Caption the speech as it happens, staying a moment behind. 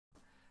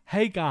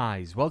Hey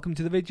guys, welcome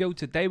to the video.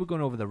 Today we're going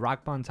over the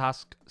Ragman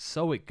task,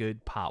 So It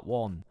Good Part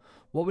 1.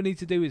 What we need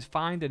to do is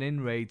find an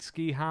in-raid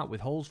ski hat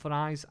with holes for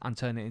eyes and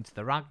turn it into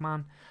the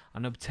Ragman,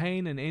 and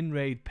obtain an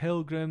in-raid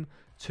Pilgrim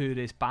to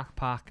this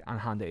backpack and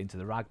hand it into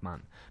the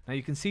Ragman. Now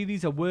you can see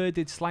these are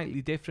worded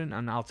slightly different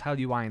and I'll tell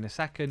you why in a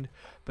second,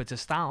 but to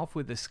start off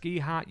with the ski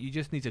hat you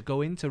just need to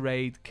go into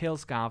raid, kill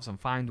scarves and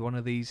find one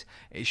of these.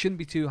 It shouldn't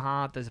be too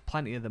hard, there's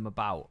plenty of them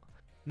about.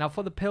 Now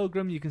for the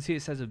Pilgrim you can see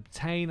it says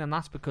obtain, and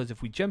that's because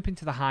if we jump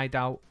into the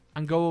hideout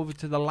and go over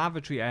to the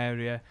lavatory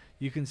area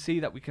you can see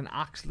that we can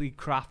actually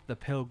craft the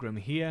Pilgrim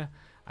here.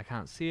 I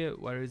can't see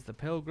it, where is the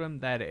Pilgrim?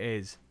 There it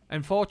is.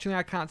 Unfortunately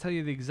I can't tell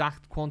you the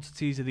exact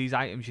quantities of these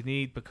items you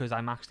need because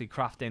I'm actually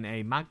crafting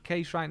a mag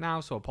case right now,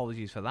 so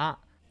apologies for that.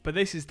 But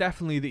this is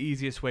definitely the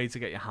easiest way to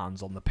get your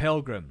hands on the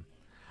Pilgrim.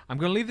 I'm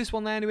going to leave this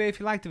one there anyway. If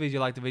you like the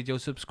video,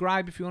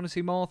 subscribe if you want to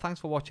see more.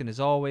 Thanks for watching as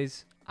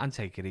always, and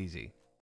take it easy.